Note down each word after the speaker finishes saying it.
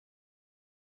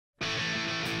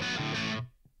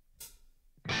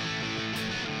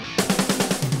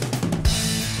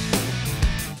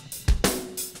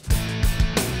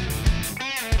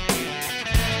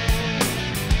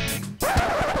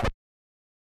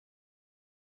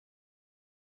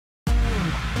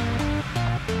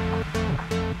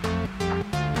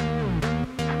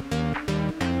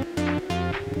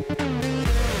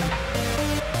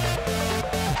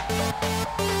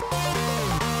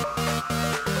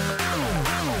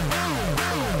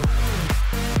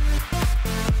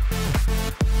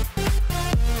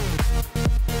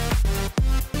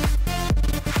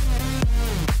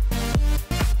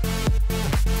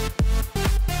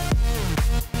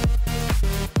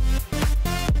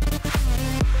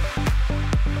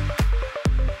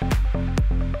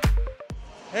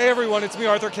Hey everyone, it's me,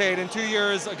 Arthur Kade, and 2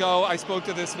 years ago I spoke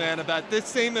to this man about this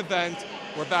same event.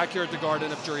 We're back here at the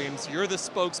Garden of Dreams. You're the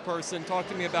spokesperson. Talk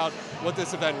to me about what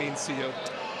this event means to you.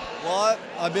 Well,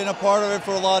 I've been a part of it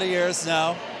for a lot of years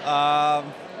now.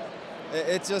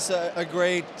 It's just a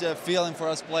great feeling for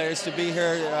us players to be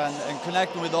here and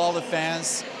connecting with all the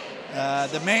fans.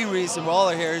 The main reason we're all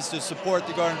here is to support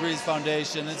the Garden of Dreams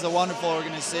Foundation. It's a wonderful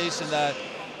organization that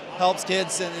helps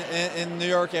kids in New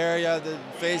York area that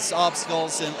face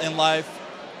obstacles in life.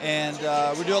 And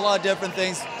we do a lot of different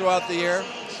things throughout the year,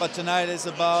 but tonight is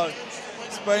about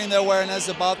spreading the awareness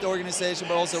about the organization,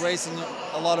 but also raising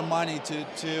a lot of money to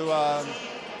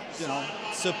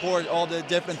support all the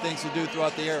different things we do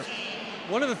throughout the year.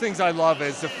 One of the things I love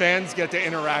is the fans get to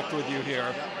interact with you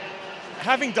here. Yeah.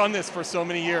 Having done this for so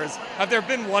many years, have there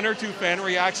been one or two fan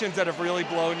reactions that have really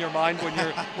blown your mind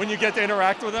when you get to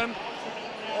interact with them?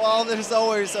 Well, there's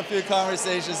always a few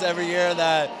conversations every year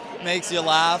that makes you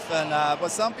laugh, but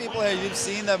some people here, you've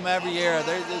seen them every year.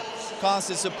 They're the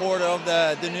constant supporter of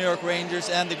the New York Rangers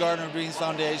and the Garden of Dreams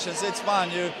Foundation. So it's fun.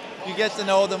 You get to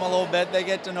know them a little bit. They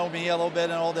get to know me a little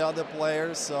bit and all the other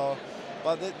players. So,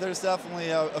 but there's definitely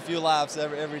a few laughs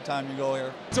every time you go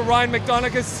here. It's a Ryan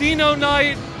McDonagh casino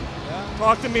night. Yeah.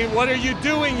 Talk to me. What are you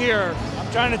doing here?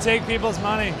 I'm trying to take people's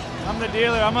money. I'm the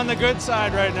dealer. I'm on the good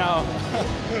side right now.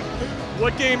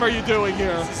 What game are you doing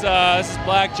here? This is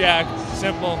blackjack.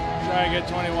 Simple. Try to get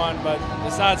 21, but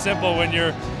it's not simple when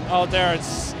you're out there.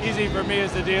 It's easy for me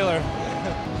as the dealer.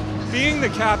 Being the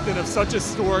captain of such a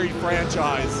storied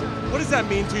franchise, what does that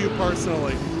mean to you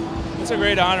personally? It's a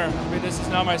great honor. I mean, this is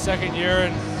now my second year,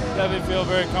 and definitely feel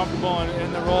very comfortable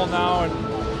in the role now.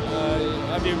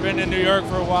 And if you've been in New York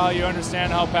for a while, you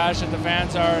understand how passionate the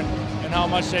fans are and how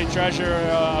much they treasure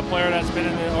a player that's been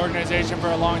in the organization for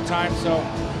a long time. So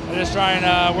I just try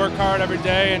and work hard every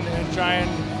day and try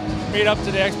and meet up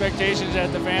to the expectations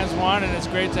that the fans want, and it's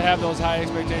great to have those high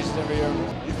expectations every year.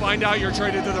 You find out you're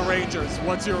traded to the Rangers.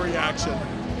 What's your reaction?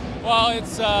 Well,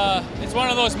 it's one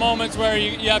of those moments where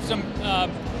you have some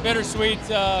bittersweet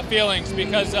feelings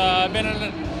because I've been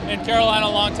in Carolina a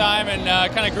long time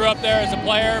and kind of grew up there as a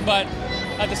player, but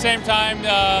at the same time,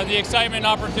 the excitement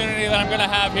and opportunity that I'm going to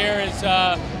have here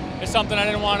is something I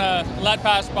didn't want to let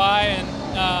pass by.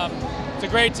 And it's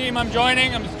a great team I'm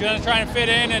joining. I'm going to try and fit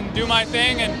in and do my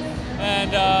thing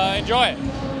and enjoy it.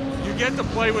 You get to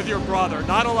play with your brother.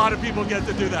 Not a lot of people get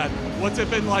to do that. What's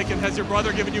it been like, and has your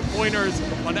brother given you pointers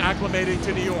on acclimating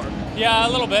to New York? Yeah, a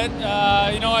little bit.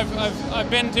 I've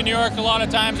been to New York a lot of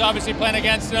times, obviously playing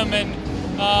against him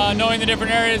and knowing the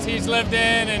different areas he's lived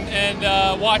in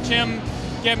and watch him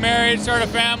get married, start a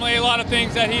family, a lot of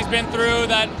things that he's been through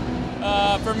that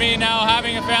for me now,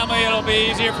 having a family, it'll be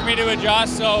easier for me to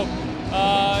adjust. So,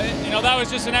 that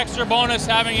was just an extra bonus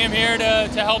having him here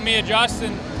to help me adjust.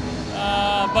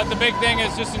 But the big thing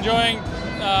is just enjoying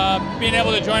being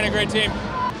able to join a great team.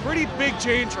 Pretty big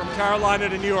change from Carolina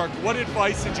to New York. What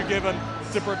advice did you give him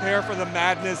to prepare for the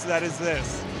madness that is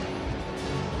this?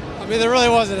 I mean, there really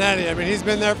wasn't any. I mean, he's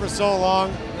been there for so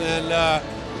long, and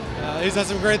he's done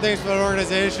some great things for the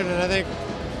organization, and I think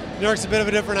New York's a bit of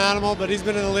a different animal, but he's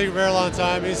been in the league a very long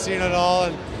time. He's seen it all,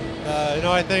 and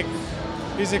I think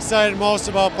he's excited most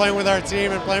about playing with our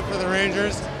team and playing for the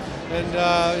Rangers, and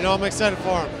I'm excited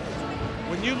for him.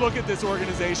 When you look at this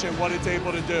organization, what it's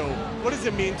able to do, what does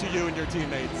it mean to you and your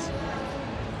teammates?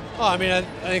 Well, I mean, I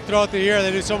think throughout the year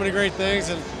they do so many great things,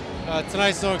 and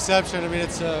tonight's no exception. I mean,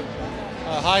 it's a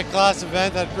high-class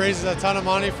event that raises a ton of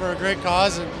money for a great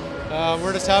cause, and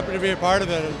we're just happy to be a part of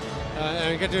it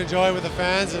and get to enjoy it with the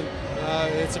fans, and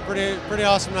it's a pretty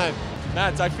awesome night.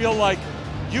 Matt, I feel like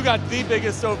you got the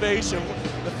biggest ovation.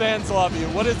 The fans love you.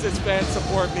 What does this fan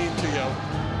support mean to you?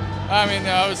 I mean,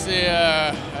 obviously,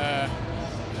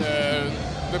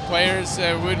 the players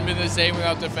wouldn't be the same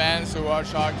without the fans who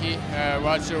watch hockey,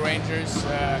 watch the Rangers.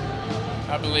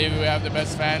 I believe we have the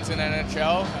best fans in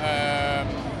NHL.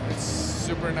 It's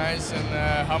super nice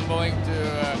and humbling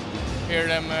to hear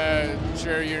them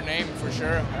share your name for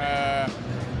sure.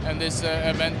 And this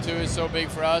event too is so big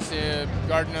for us. The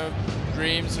Garden of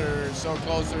Dreams are so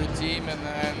close to the team,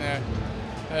 and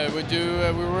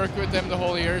we work with them the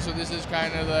whole year. So this is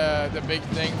kind of the big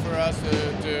thing for us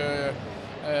to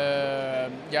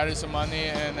gather some money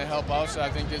and help out. So I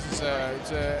think this is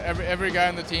every guy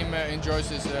on the team enjoys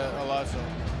this a lot. So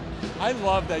I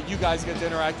love that you guys get to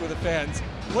interact with the fans.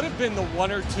 What have been the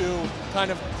one or two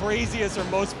kind of craziest or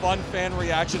most fun fan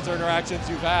reactions or interactions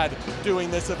you've had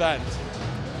doing this event?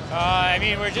 I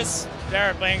mean, we're just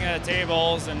there playing the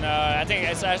tables, and I think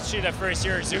it's actually the first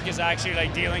year Zook is actually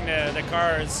like dealing the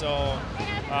cards. So,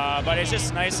 but it's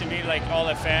just nice to meet like all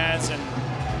the fans and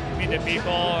meet the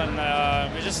people, and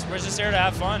we're just here to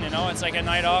have fun. You know, it's like a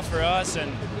night off for us,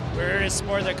 and we're here to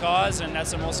support the cause, and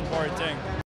that's the most important thing.